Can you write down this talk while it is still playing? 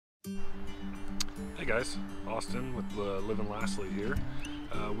Hey guys, Austin with Lassley here.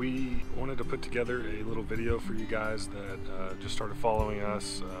 We wanted to put together a little video for you guys that just started following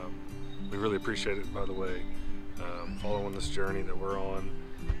us. We really appreciate it, by the way, following this journey that we're on.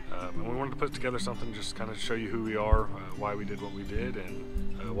 And we wanted to put together something just kind of show you who we are, why we did what we did,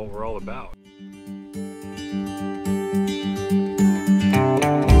 and what we're all about.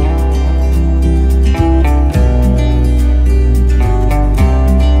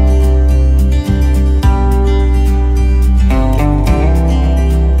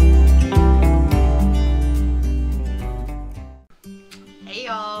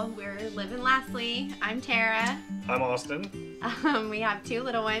 Lassley. I'm Tara. I'm Austin. We have two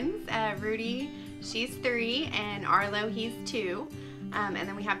little ones, Rudy, she's 3, and Arlo, he's 2. And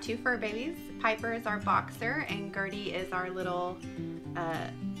then we have 2 fur babies. Piper is our boxer, and Gertie is our little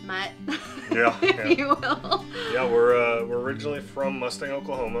mutt, if you will. Yeah, we're originally from Mustang,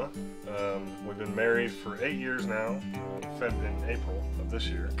 Oklahoma. We've been married for 8 years now, in April of this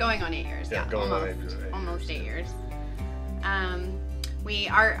year. Going on 8 years, yeah. Almost 8 years.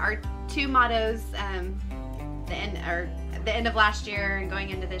 Our 2 mottos, the end of last year and going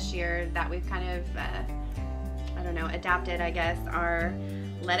into this year that we've kind of, I don't know, adapted, I guess, are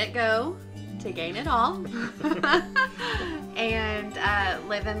let it go to gain it all, and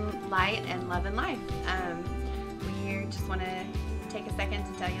live in light and love in life. We just want to take a second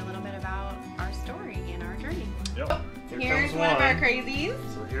to tell you a little bit about our story and our journey. Yep. Here's one of our crazies.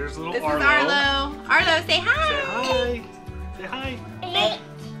 So here's little This Arlo. is Arlo. Arlo, say hi. Say hi. Say hi. Hey.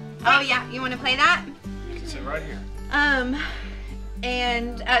 Oh yeah, you want to play that? You can sit right here.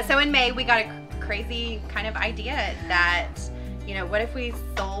 So in May we got a crazy kind of idea that, you know, what if we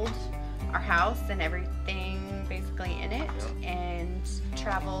sold our house and everything basically in it, and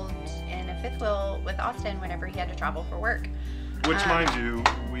traveled in a 5th wheel with Austin whenever he had to travel for work. Which, mind you,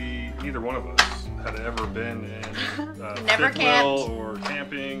 neither one of us had ever been in never 5th camped wheel or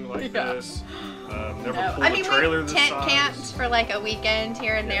camping like this. Never pulled a trailer this we tent size. camped for like a weekend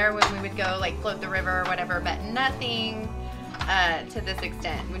here and there when we would go like float the river or whatever, but nothing to this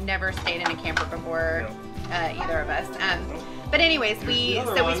extent. We've never stayed in a camper before, either of us. But anyways, we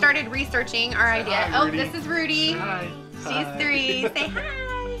started researching our idea. Hi, Rudy. This is Rudy. Hi. She's 3. Say hi.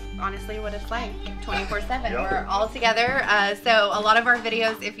 Honestly, what it's like 24/7. Yep. We're all together. So a lot of our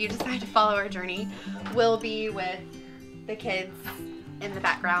videos, if you decide to follow our journey, will be with the kids in the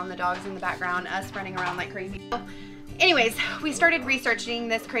background, the dogs in the background, us running around like crazy. Anyways, we started researching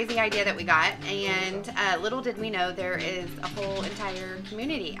this crazy idea that we got, and little did we know there is a whole entire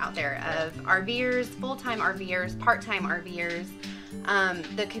community out there of RVers, full-time RVers, part-time RVers.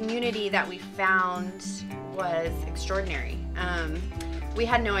 The community that we found was extraordinary. We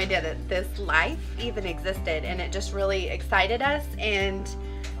had no idea that this life even existed, and it just really excited us, and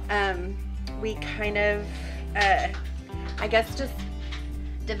we kind of, I guess, just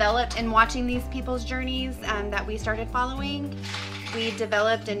developed in watching these people's journeys that we started following. We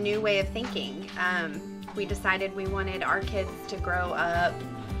developed a new way of thinking. We decided we wanted our kids to grow up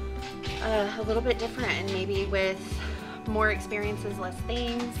a little bit different, and maybe with more experiences, less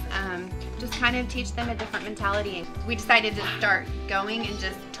things, just kind of teach them a different mentality. We decided to start going and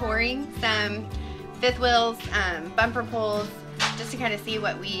just touring some 5th wheels, bumper pulls, just to kind of see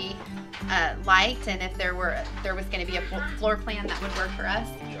what we liked, and if there was going to be a floor plan that would work for us.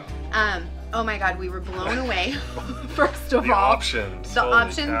 Oh my God, we were blown away. First of all, the options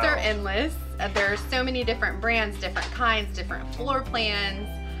are endless. There are so many different brands, different kinds, different floor plans.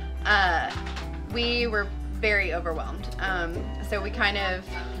 We were very overwhelmed. So we kind of,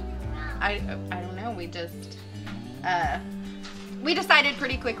 I don't know, we just, we decided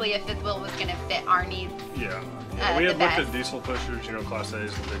pretty quickly a 5th wheel was going to fit our needs. Yeah, we had looked at diesel pushers, you know, Class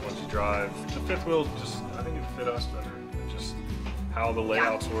A's, the big ones you drive. The 5th wheel I think it fit us better. Just how the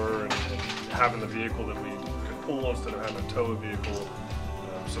layouts were, and having the vehicle that we could pull instead of having to tow a vehicle.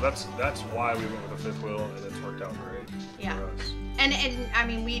 So that's why we went with a 5th wheel, and it's worked out great for us. And I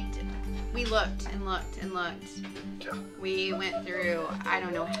mean, we looked and looked and looked. Yeah. We went through, I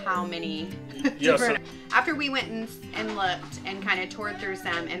don't know how many after we went and looked and kind of toured through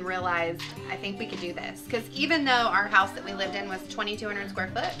some and realized, I think we could do this. Because even though our house that we lived in was 2,200 square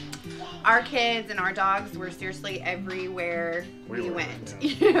foot, our kids and our dogs were seriously everywhere we went. Yeah.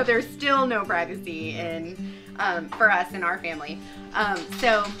 You know, there's still no privacy for us and our family.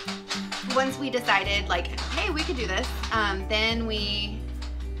 So once we decided, like, hey, we could do this, then we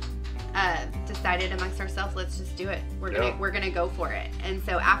decided amongst ourselves, let's just do it. We're gonna go for it. And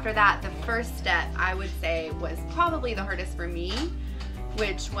so after that, the first step, I would say, was probably the hardest for me,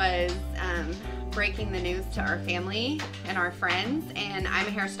 which was breaking the news to our family and our friends. And I'm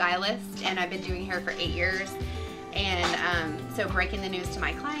a hairstylist, and I've been doing hair for 8 years. And so breaking the news to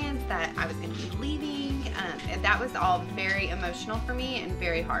my clients that I was going to be leaving, and that was all very emotional for me and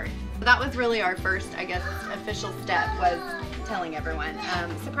very hard. So that was really our first, I guess, official step, was telling everyone.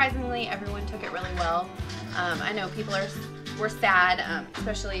 Surprisingly, everyone took it really well. I know people were sad,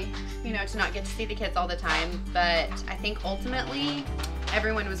 especially, you know, to not get to see the kids all the time, but I think ultimately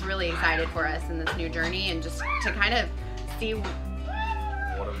everyone was really excited for us in this new journey, and just to kind of see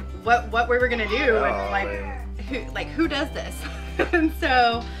what we were gonna do, and who does this. And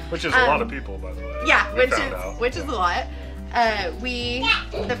so, which is a lot of people, by the way. Yeah, which is a lot.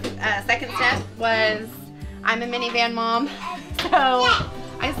 The second step was, I'm a minivan mom, so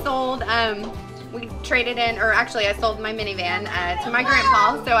I sold, we traded in, or actually I sold my minivan to my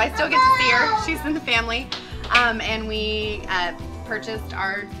grandpa, so I still get to see her. She's in the family. And we purchased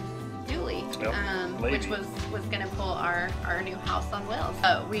our dually, which was going to pull our new house on wheels.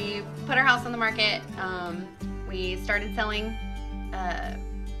 So we put our house on the market. We started selling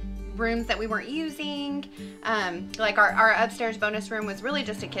rooms that we weren't using. Like our upstairs bonus room was really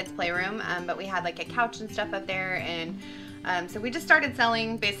just a kids playroom, but we had like a couch and stuff up there, and so we just started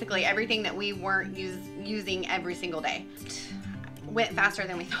selling basically everything that we weren't using every single day. Went faster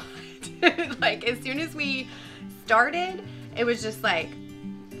than we thought. Like as soon as we started, it was just like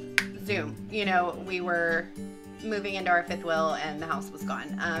zoom, you know, we were moving into our fifth wheel and the house was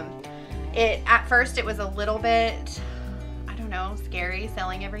gone. At first it was a little bit, I don't know, scary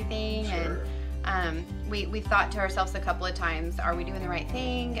selling everything. Sure. And we thought to ourselves a couple of times, are we doing the right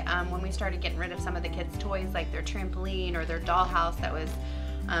thing? When we started getting rid of some of the kids' toys, like their trampoline or their dollhouse that was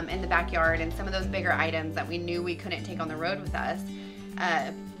in the backyard, and some of those bigger items that we knew we couldn't take on the road with us,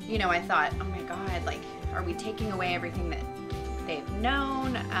 you know, I thought, oh my God, like, are we taking away everything that they've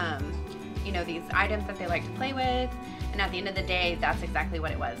known? You know, these items that they like to play with. And at the end of the day, that's exactly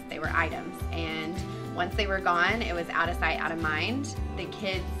what it was. They were items. And once they were gone, it was out of sight, out of mind. The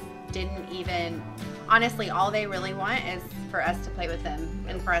kids didn't even, honestly, all they really want is for us to play with them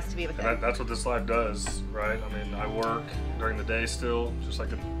and for us to be with them. That's what this life does, right? I mean, I work during the day still, just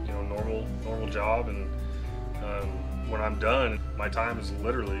like a normal job, and when I'm done, my time is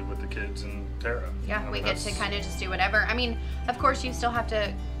literally with the kids and Tara. Yeah, we get to kind of just do whatever. I mean, of course, you still have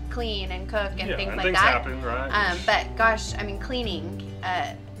to clean and cook and things like things that. Happen, right? But gosh, I mean, cleaning,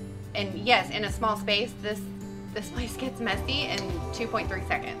 and yes, in a small space, this place gets messy in 2.3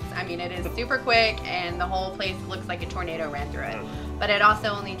 seconds. I mean, it is super quick, and the whole place looks like a tornado ran through it. But it also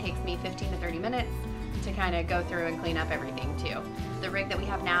only takes me 15 to 30 minutes to kind of go through and clean up everything too. The rig that we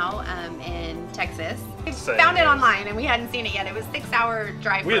have now in Texas, we found it online and we hadn't seen it yet. It was a 6-hour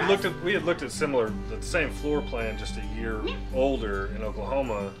drive. We had looked at the same floor plan just a year older in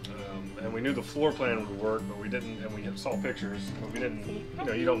Oklahoma, and we knew the floor plan would work, but we didn't. And we saw pictures, but we didn't. You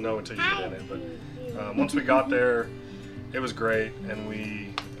know, you don't know until you get in it. But once we got there, it was great, and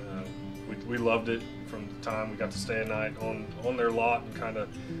we loved it. From the time we got to stay a night on their lot and kind of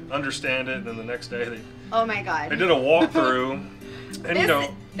understand it, and then the next day they did a walkthrough.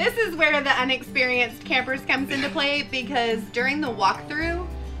 And this is where the unexperienced campers comes into play, because during the walkthrough,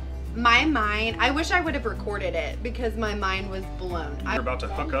 my mind, I wish I would have recorded it because my mind was blown. We were about to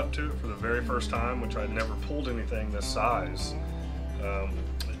hook up to it for the very first time, which I'd never pulled anything this size.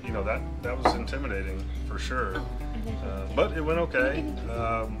 You know, that was intimidating for sure, but it went okay.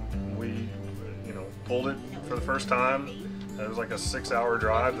 We pulled it for the first time. It was like a 6-hour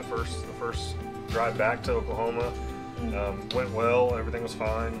drive. The first drive back to Oklahoma went well. Everything was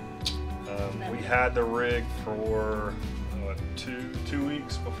fine. We had the rig for 2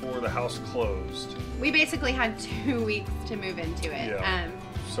 weeks before the house closed. We basically had 2 weeks to move into it. Yeah.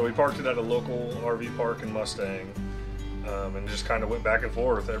 So we parked it at a local RV park in Mustang, and just kind of went back and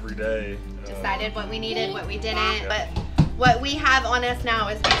forth every day. Decided what we needed, what we didn't, but what we have on us now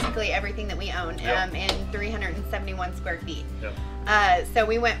is basically everything that we own, in 371 square feet. Yep. So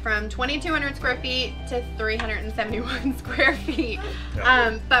we went from 2,200 square feet to 371 square feet.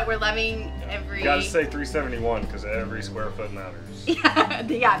 Yep. But we're loving every... You gotta say 371 because every square foot matters.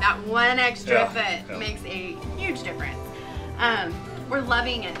 Yeah, that one extra foot makes a huge difference. We're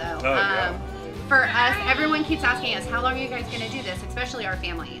loving it though. For us, everyone keeps asking us, how long are you guys gonna do this? Especially our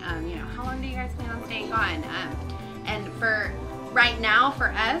family. You know, how long do you guys plan on staying gone? And for right now,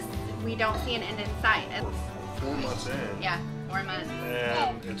 for us, we don't see an end in sight. 4 months in. Yeah, 4 months.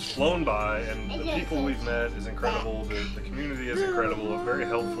 And it's flown by, and the people we've met is incredible. The community is incredible, very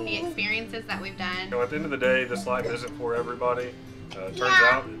helpful. The experiences that we've done. You know, at the end of the day, this life isn't for everybody. Turns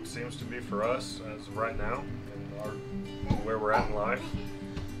out it seems to be for us as of right now. And where we're at in life.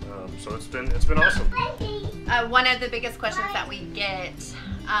 So it's been awesome. One of the biggest questions that we get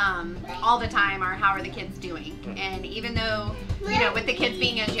all the time are, how are the kids doing? And even though, you know, with the kids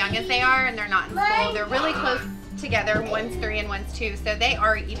being as young as they are and they're not in school, they're really close together. One's 3 and one's 2, so they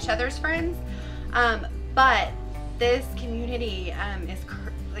are each other's friends. But this community is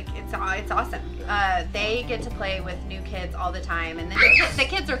it's awesome. They get to play with new kids all the time, and the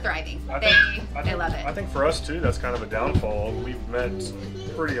kids are thriving. They love it. I think for us too, that's kind of a downfall. We've met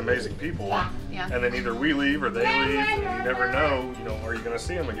pretty amazing people, yeah. And then either we leave or they leave, and you never know. You know, are you going to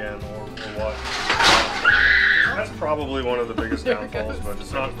see them again or what? That's probably one of the biggest downfalls, but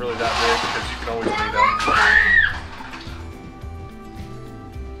it's not really that big because you can always meet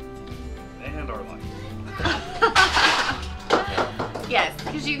them. And our life. Yes,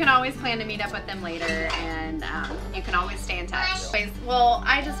 because you can always plan to meet up with them later, and you can always stay in touch. Well,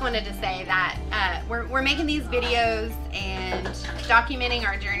 I just wanted to say that we're making these videos and documenting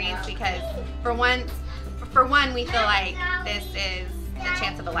our journeys because for one, we feel like this is the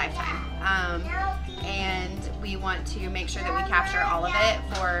chance of a lifetime, and we want to make sure that we capture all of it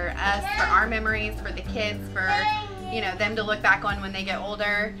for us, for our memories, for the kids, for, you know, them to look back on when they get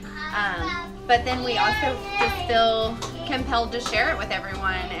older. But then we also just feel compelled to share it with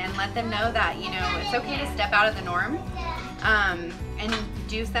everyone and let them know that, you know, it's okay to step out of the norm and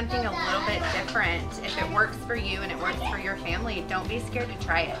do something a little bit different. If it works for you and it works for your family, don't be scared to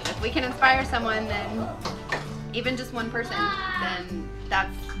try it. If we can inspire someone, then even just one person, then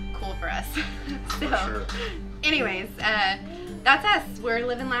that's cool for us. So, sure. Anyways, that's us. We're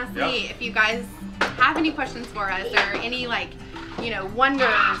living Lassley. If you guys have any questions for us or any, like, you know,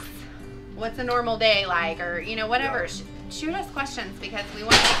 wonders, what's a normal day like, or, you know, whatever, shoot us questions because we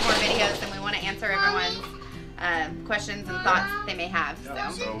want to make more videos and we want to answer everyone's questions and thoughts that they may have.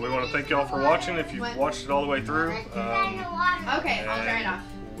 So we want to thank y'all for watching. If you've watched it all the way through, okay, I'll dry it off.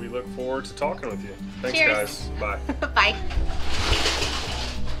 We look forward to talking with you. Thanks, Cheers. guys. Bye. Bye.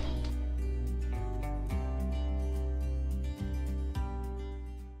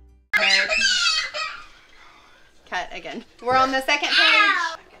 Cut again. We're on the second page.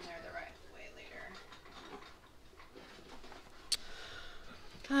 In there the right way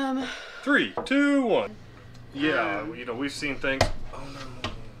later. 3, 2, 1. Yeah, you know, we've seen things. Oh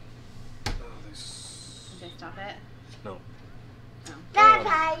no. Oh, Did they stop it? No.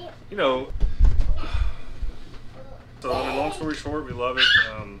 Oh. You know. So, I mean, long story short, we love it.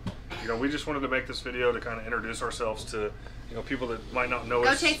 You know, we just wanted to make this video to kind of introduce ourselves to, you know, people that might not know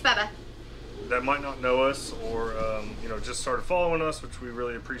us. Go chase Bubba. That might not know us, or you know, just started following us, which we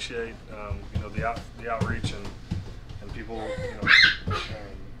really appreciate. You know, the outreach and people, you know,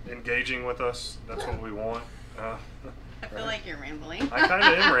 engaging with us. That's what we want. I feel like you're rambling. I kind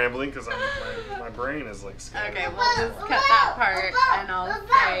of am rambling because my brain is like scattered. Okay, we'll just cut that part, and I'll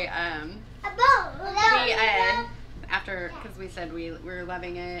say after, because we said we're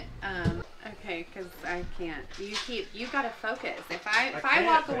loving it. Okay, because I can't. You gotta focus. If I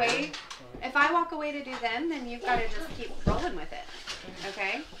walk away to do them, then you've got to just keep rolling with it.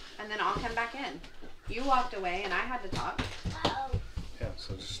 Okay, and then I'll come back in. You walked away, and I had to talk. Yeah.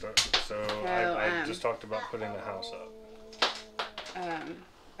 So just start. So I just talked about putting the house up.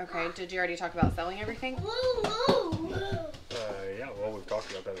 Okay. Did you already talk about selling everything? Yeah. Well, we've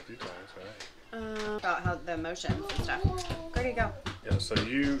talked about that a few times, right? About how the emotions and stuff. Where'd it go? Yeah. So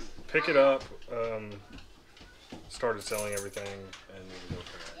you pick it up. Started selling everything, and you go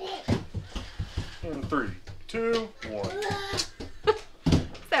for that. In 3, 2, 1.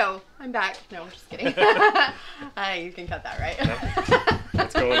 So I'm back. No, I'm just kidding. You can cut that, right?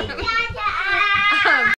 That's going in there.